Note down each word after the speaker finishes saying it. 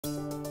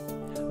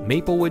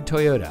Maplewood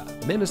Toyota,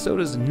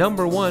 Minnesota's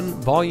 #1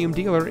 volume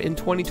dealer in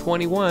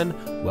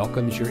 2021,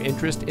 welcomes your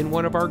interest in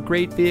one of our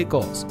great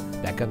vehicles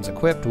that comes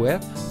equipped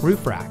with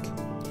roof rack,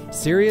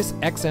 Sirius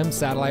XM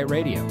satellite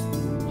radio,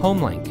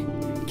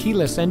 HomeLink,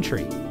 keyless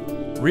entry,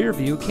 rear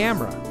view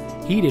camera,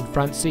 heated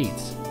front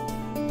seats,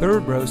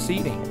 third row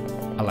seating,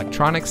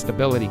 electronic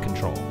stability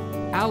control,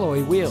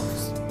 alloy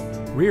wheels,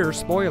 rear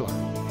spoiler,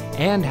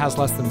 and has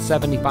less than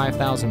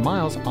 75,000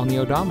 miles on the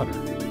odometer.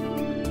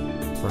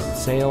 From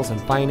sales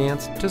and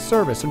finance to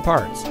service and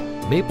parts,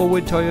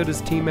 Maplewood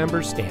Toyota's team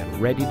members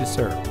stand ready to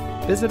serve.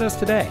 Visit us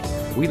today.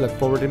 We look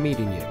forward to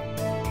meeting you.